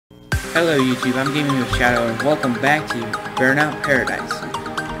Hello YouTube, I'm Gaming with Shadow and welcome back to Burnout Paradise.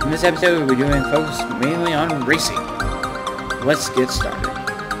 In this episode we're doing focus mainly on racing. Let's get started.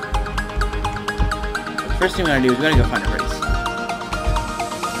 The first thing we gotta do is we gotta go find a race.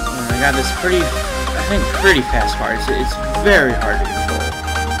 I got this pretty fast car. It's very hard to control.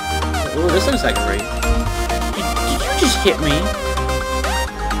 Oh, this looks like a race. Did you just hit me?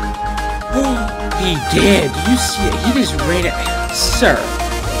 Oh, he did! Did you see it? He just ran it. Sir.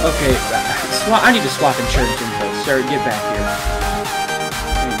 Okay, I need to swap insurance info. Sir, get back here.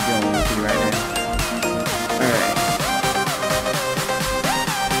 I need to go with you right now. Alright.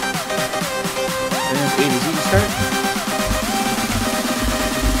 There's A to Z to start.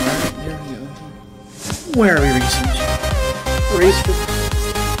 Alright, there we go. Where are we racing to? Race for...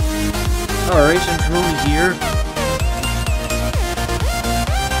 Oh, racing from over here.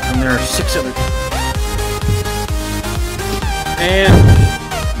 And there are 6 other people. And...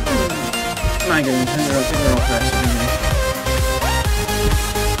 My goodness, they're all faster than me.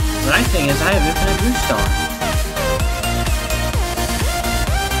 The nice thing is I have infinite boost on.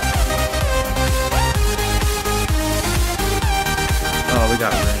 Oh, we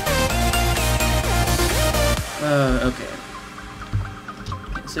got it. Okay.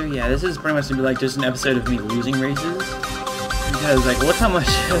 So yeah, this is pretty much gonna be like just an episode of me losing races. Because like, look how much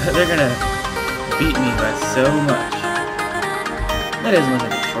they're gonna beat me by so much. That isn't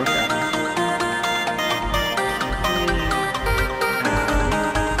like a shortcut.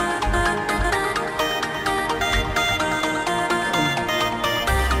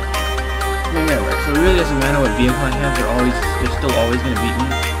 So it really doesn't matter what vehicle I have, they're still always going to beat me.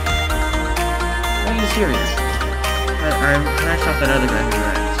 Are you serious? I crashed off that other guy who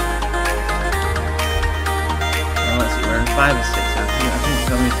wrecked. Well, let's see, we're in 5 and 6. I think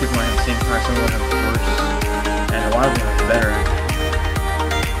so many people might have the same car, some will have worse, and a lot of them have better.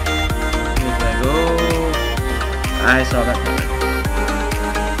 It's like, oh, I saw that coming.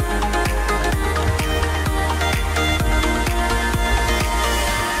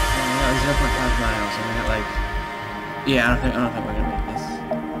 Yeah, I don't think we're gonna make this.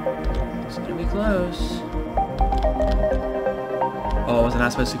 It's gonna be close. Oh, was I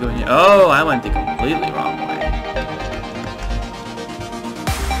not supposed to go in here? Oh, I went the completely wrong way.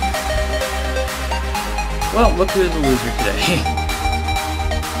 Well, look who's the loser today.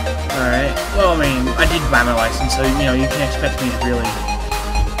 Alright. Well, I mean, I did buy my license, so, you know, you can't expect me to really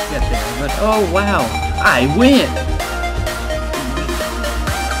get there. But, oh, wow. I win!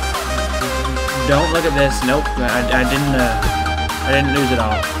 Don't look at this. Nope. I didn't lose it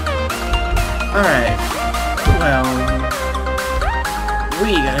all. Alright. Well,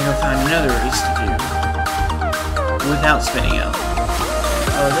 we gotta go find another race to do. Without spinning out.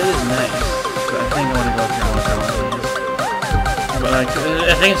 Oh, that is nice. But I think I want to go up here and look at. But like,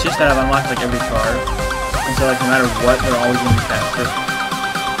 I think it's just that I've unlocked like every car. And so like no matter what, they're always gonna be faster.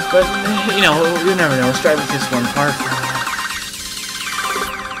 But, you know, you never know. Let's try with this one car.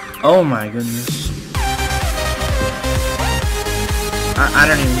 Oh my goodness. I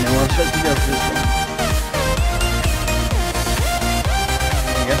don't even know where I'm supposed to go for this one.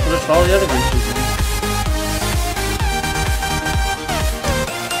 I guess we'll just follow the other races then.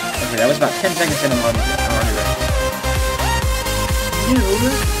 Okay, that was about 10 seconds in, I'm already ready. Yeah,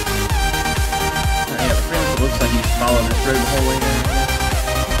 but pretty much it looks like you just follow this road the whole way down.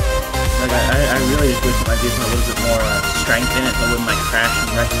 Like, I really just wish it might give me a little bit more strength in it so it wouldn't like crash and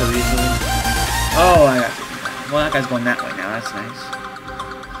wreck so easily. Oh, I got it. Well, that guy's going that way now, that's nice.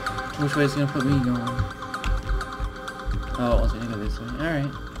 Which way is it gonna put me going? Oh, it was gonna go this way.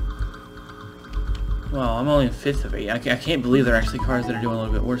 Alright. Well, I'm only in 5th of 8. I can't believe there are actually cars that are doing a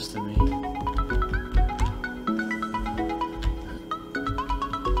little bit worse than me.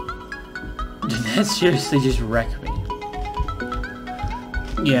 Did that seriously just wreck me?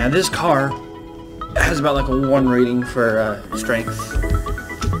 Yeah, this car has about like a 1 rating for strength.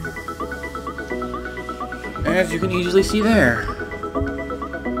 As you can easily see there.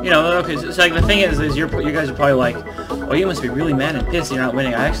 You know, okay, so like the thing is you guys are probably like, oh, you must be really mad and pissed you're not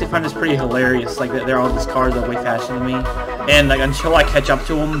winning. I actually find this pretty hilarious, like that all these cars are way faster than me. And like until I catch up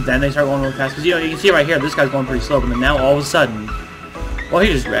to them, then they start going really fast. Because you know, you can see right here, this guy's going pretty slow, but then now all of a sudden, well,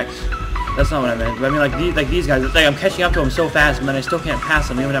 he just wrecked. That's not what I meant. But I mean, like these guys, it's like I'm catching up to them so fast, and then I still can't pass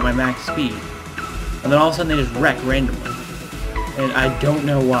them even at my max speed. And then all of a sudden they just wreck randomly, and I don't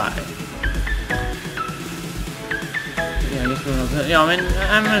know why. Yeah, I guess we're, you know, I'm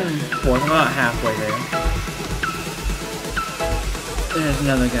in 4th. I'm about halfway there. There's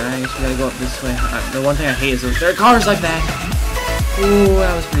another guy. I guess we gotta go up this way. The one thing I hate is there are cars like that. Ooh,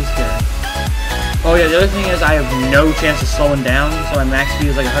 that was pretty scary. Oh yeah, the other thing is I have no chance of slowing down, so my max speed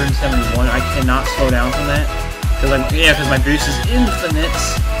is like 171. I cannot slow down from that. Because my boost is infinite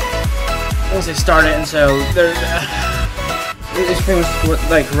once I start it, and so there's it's pretty much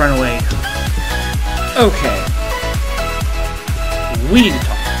like run away. Okay. We need to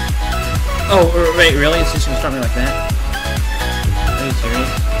talk. Oh, wait, really? It's just gonna start me like that? Are you serious?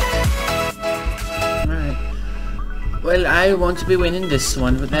 Alright. Well, I want to be winning this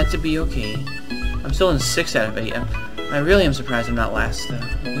one, but that to be okay. I'm still in 6 out of 8. I really am surprised I'm not last, though.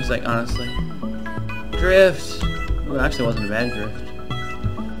 It was like, honestly. Drift! Well, actually, it wasn't a bad drift.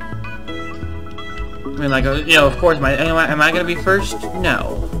 I mean, like, you know, of course, am I gonna be first?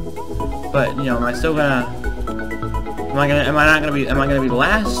 No. But, you know, am I still gonna... Am I gonna be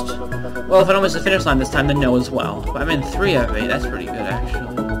last? Well, if I don't miss the finish line this time, then no as well. But I'm in 3 out of 8. That's pretty good,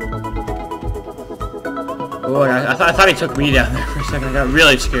 actually. Oh, I thought he took me down there for a second. I got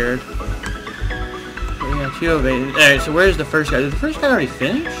really scared. But yeah, 2 of 8. Alright, so where's the first guy? Did the first guy already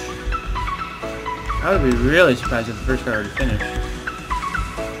finish? I would be really surprised if the first guy already finished.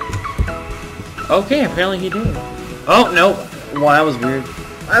 Okay, apparently he did. Oh, no. Wow, that was weird.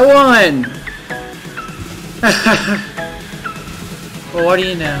 I won! Well, what do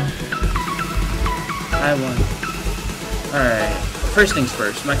you know? I won. Alright. First things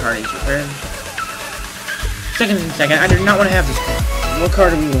first. My car needs repaired. Second, I do not want to have this car. What car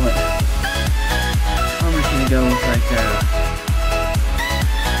do we want? I'm just gonna go with like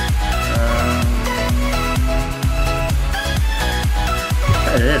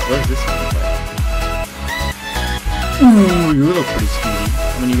it is. What does this one look like? Ooh, you look pretty speedy.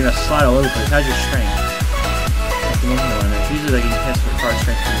 I mean, you're gonna slide all over the place. How's your strength? That's the most one. It's usually like you can test for car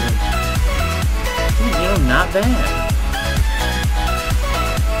strength for you. You know, not bad.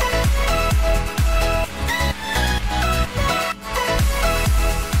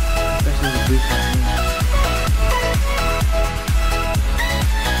 Especially the boost on this.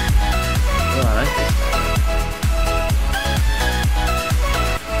 Oh, I like this.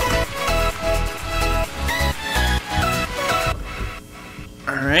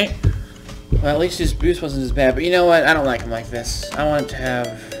 Alright. Well, at least his boost wasn't as bad. But you know what? I don't like him like this. I want to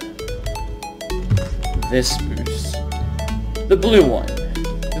have this boost. The blue one.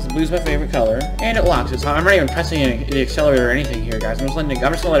 Because the blue's my favorite color. And it locks it. So I'm not even pressing the accelerator or anything here, guys. I'm just going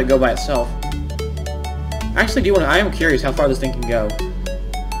to let it go by itself. I actually do want to... I am curious how far this thing can go.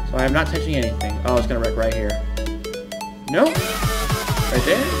 So I am not touching anything. Oh, it's going to wreck right here. Nope. Right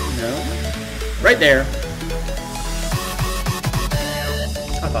there? No. Right there.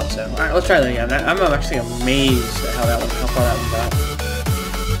 I thought so. Alright, let's try that again. I'm actually amazed at how far that one got.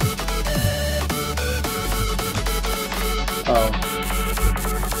 Oh.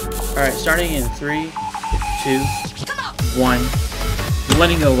 Alright, starting in 3, 2, 1. We're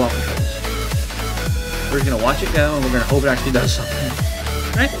letting go of all controls. We're just gonna watch it go, and we're gonna hope it actually does something.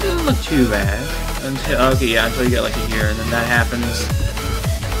 Right? It doesn't look too bad. Until you get like a year, and then that happens.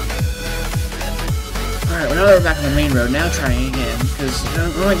 Alright, well now that we're back on the main road, now trying again, because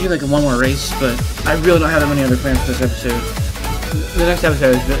we might do like one more race, but I really don't have that many other plans for this episode. The next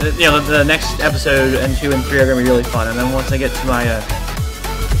episode, you know, the next episode and 2 and 3 are going to be really fun, and then once I get to my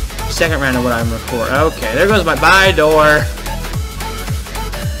second round of what I'm recording. Okay, there goes my buy door.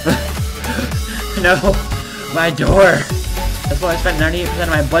 No, my door. That's why I spent 98% of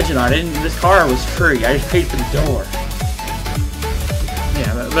my budget on it. This car was free. I just paid for the door.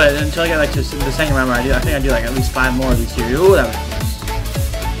 Yeah, but until I get like to the second round, I think I do like at least 5 more of these series. Ooh, that was close.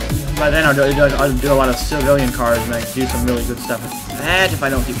 By then I'll do a lot of civilian cars and like do some really good stuff with that if I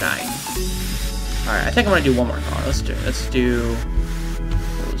don't keep dying. Alright, I think I'm gonna do one more car. Let's do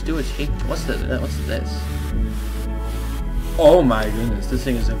a take. What's this? Oh my goodness, this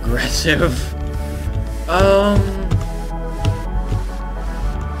thing is aggressive. I'm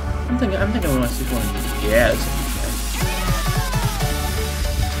thinking we want to see one. Yeah, this is nice.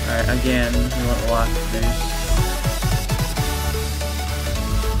 Alright, again, we want to lock this.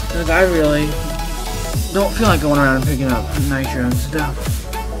 Because I really don't feel like going around and picking up nitro and stuff.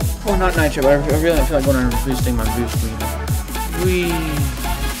 Well, not nitro, but I really don't feel like going around and boosting my boost meter. Whee!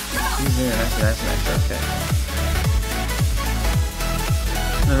 There, that's nitro, okay.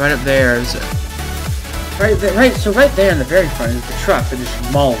 And right up there is... So right there in the very front is the truck that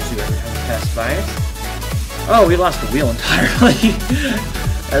just mauls you every time you pass by it. Oh, we lost the wheel entirely.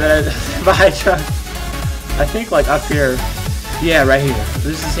 And then behind truck, I think like up here, yeah, right here.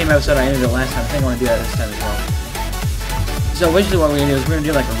 This is the same episode I ended it last time. I think I want to do that this time as well. So basically what we're going to do is we're going to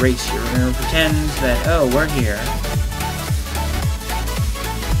do like a race here. We're going to pretend that, oh, we're here.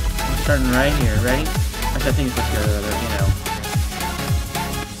 We're starting right here. Ready? Actually, I think it's what's here, you know.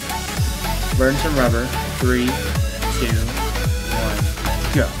 burn some rubber. 3, 2, 1,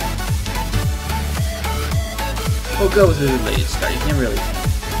 go. We'll go with the delayed start. You can really tell.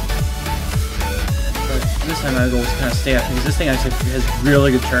 But this time my goal is to kind of stay up because this thing actually has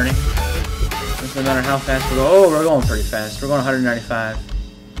really good turning. No matter how fast we go. Oh, we're going pretty fast. We're going 195.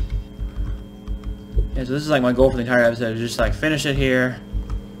 Yeah, so this is like my goal for the entire episode. Is just like finish it here.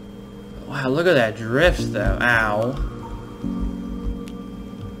 Wow, look at that drift though. Ow.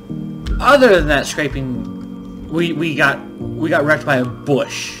 Other than that scraping, we got wrecked by a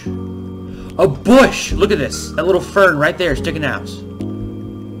bush. A bush! Look at this. That little fern right there sticking out.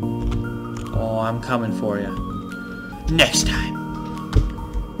 Oh, I'm coming for you. Next time.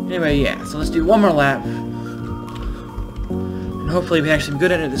 Anyway, yeah, so let's do one more lap. And hopefully we can actually be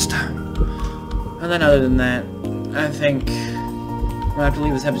good at it this time. And then other than that, I think I'm gonna have to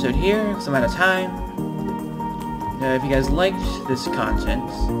leave this episode here because I'm out of time. If you guys liked this content,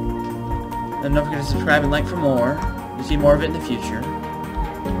 then don't forget to subscribe and like for more. You'll see more of it in the future.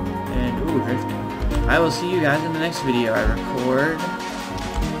 And, ooh, drifting. I will see you guys in the next video I record.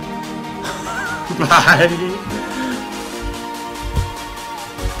 Bye!